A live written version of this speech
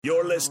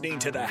You're listening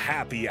to The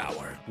Happy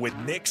Hour with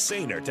Nick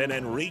Sainert and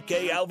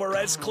Enrique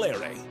Alvarez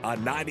Clary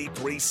on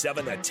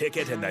 93.7 The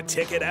Ticket and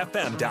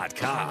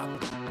theticketfm.com.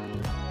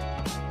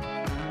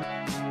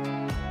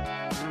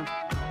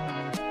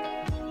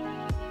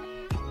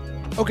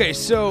 Okay,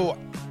 so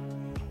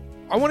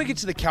I want to get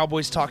to the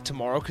Cowboys talk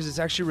tomorrow because it's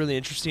actually really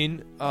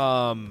interesting.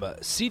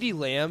 CeeDee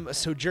Lamb,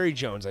 so Jerry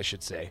Jones, I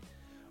should say,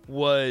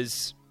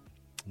 was...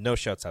 No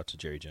shouts out to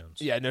Jerry Jones.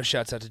 Yeah, no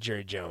shouts out to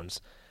Jerry Jones.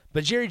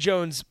 But Jerry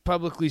Jones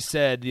publicly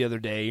said the other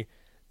day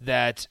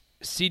that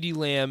CeeDee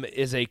Lamb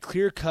is a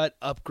clear-cut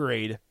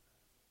upgrade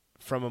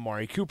from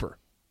Amari Cooper.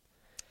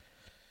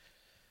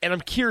 And I'm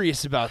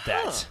curious about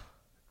that.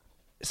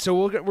 So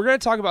we're going to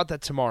talk about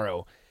that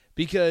tomorrow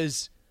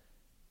because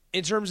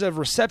in terms of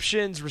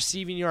receptions,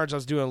 receiving yards, I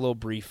was doing a little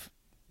brief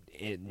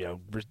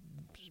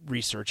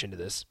research into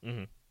this.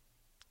 Mm-hmm.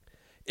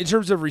 In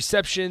terms of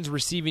receptions,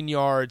 receiving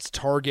yards,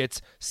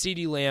 targets,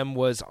 CeeDee Lamb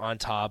was on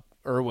top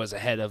or was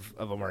ahead of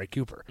Amari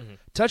Cooper. Mm-hmm.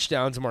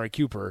 Touchdowns, Amari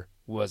Cooper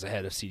was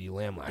ahead of CeeDee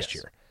Lamb last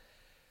year.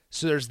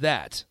 So there's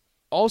that.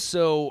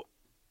 Also,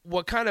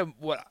 what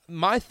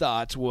my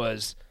thoughts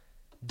was,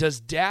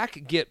 does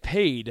Dak get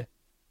paid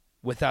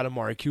without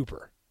Amari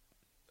Cooper?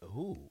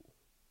 Ooh.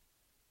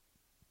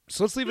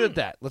 So let's leave it at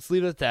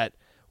that.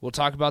 We'll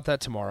talk about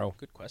that tomorrow.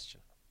 Good question.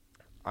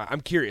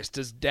 I'm curious.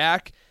 Does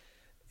Dak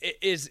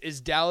is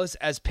Dallas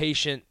as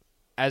patient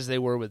as they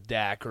were with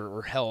Dak,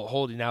 or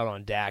holding out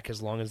on Dak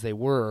as long as they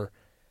were,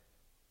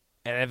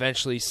 and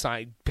eventually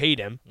paid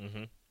him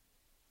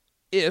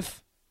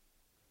if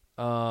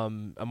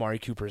Amari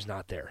Cooper is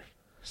not there?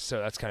 So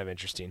that's kind of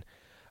interesting.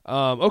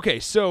 Okay,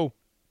 so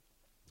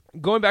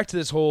going back to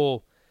this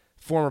whole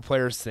former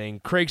players thing,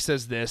 Craig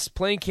says this: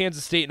 playing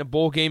Kansas State in a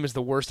bowl game is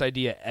the worst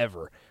idea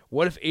ever.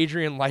 What if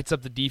Adrian lights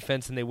up the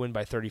defense and they win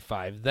by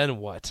 35? Then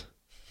what?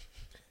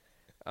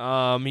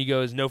 He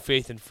goes, no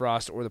faith in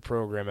Frost or the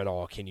program at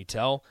all. Can you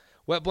tell?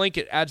 Wet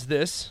Blanket adds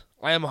this: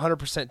 I am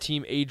 100%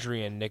 team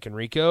Adrian, Nick and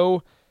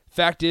Rico.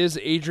 Fact is,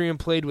 Adrian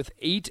played with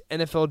 8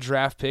 NFL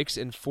draft picks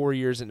in 4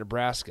 years at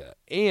Nebraska,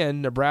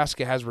 and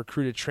Nebraska has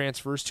recruited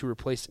transfers to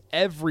replace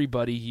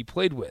everybody he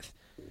played with.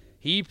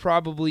 He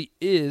probably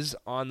is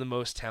on the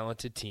most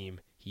talented team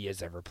he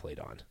has ever played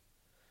on.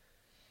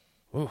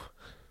 Ooh.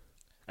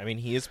 I mean,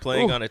 he is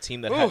playing on a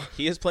team that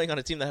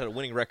had a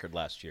winning record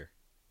last year.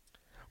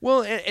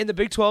 Well, and the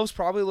Big 12 is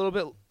probably a little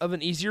bit of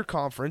an easier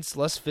conference,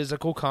 less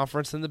physical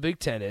conference than the Big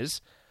 10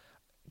 is.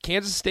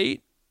 Kansas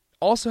State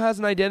also has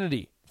an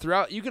identity.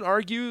 Throughout, you can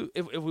argue,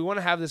 if we want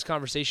to have this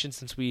conversation,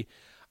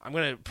 I'm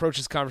going to approach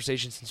this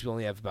conversation since we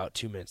only have about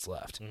 2 minutes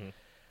left. Mm-hmm.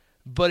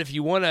 But if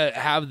you want to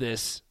have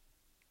this,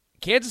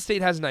 Kansas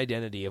State has an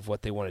identity of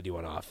what they want to do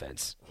on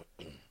offense.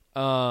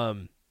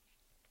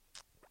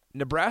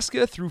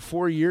 Nebraska, through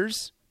 4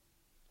 years,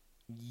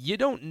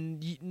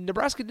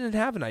 Nebraska didn't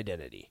have an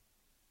identity.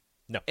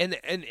 No.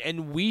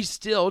 And we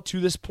still, to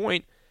this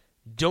point,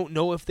 don't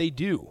know if they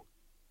do.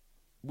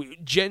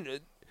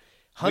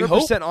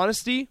 100%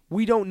 honesty,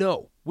 we don't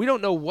know. We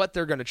don't know what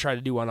they're going to try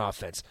to do on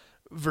offense.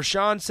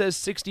 Vershawn says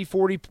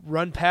 60-40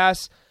 run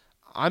pass.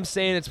 I'm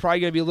saying it's probably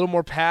going to be a little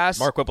more pass.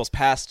 Mark Whipple's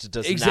past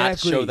does not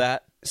show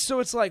that. So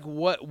it's like,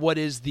 what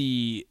is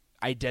the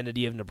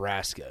identity of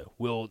Nebraska?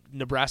 Will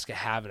Nebraska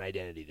have an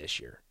identity this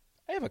year?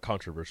 I have a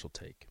controversial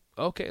take.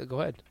 Okay,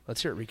 go ahead.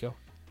 Let's hear it, Rico.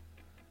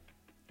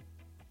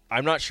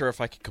 I'm not sure if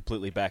I can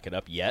completely back it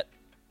up yet.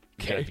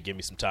 Okay. You have to give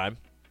me some time.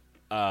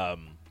 The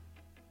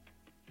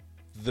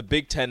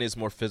Big Ten is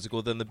more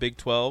physical than the Big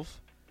 12.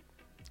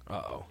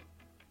 Uh-oh.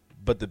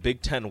 But the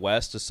Big Ten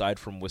West, aside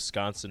from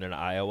Wisconsin and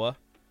Iowa,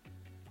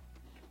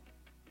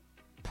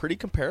 pretty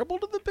comparable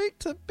to the Big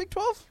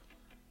 12?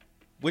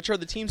 Which are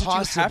the teams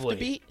that you have to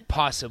beat?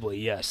 Possibly,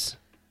 yes.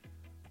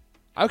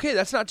 Okay,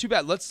 that's not too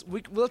bad. Let's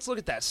look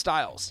at that.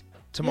 Styles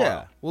tomorrow.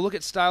 Yeah. We'll look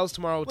at Styles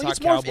tomorrow. We'll talk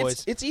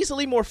Cowboys. It's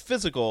easily more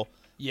physical.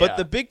 Yeah. But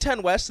the Big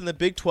Ten West and the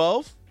Big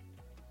 12,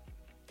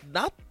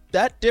 not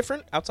that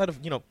different outside of,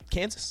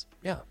 Kansas.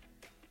 Yeah.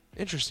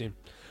 Interesting.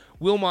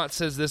 Wilmot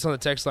says this on the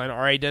text line: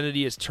 our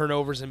identity is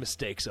turnovers and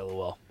mistakes,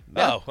 LOL.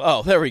 Yeah.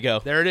 Oh, there we go.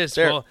 There it is.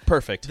 Well,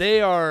 perfect.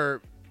 They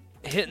are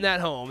hitting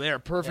that home. They are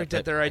perfect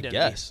at their identity.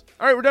 Yes.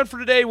 All right, we're done for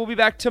today. We'll be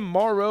back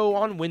tomorrow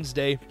on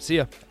Wednesday. See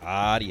ya.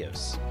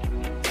 Adios.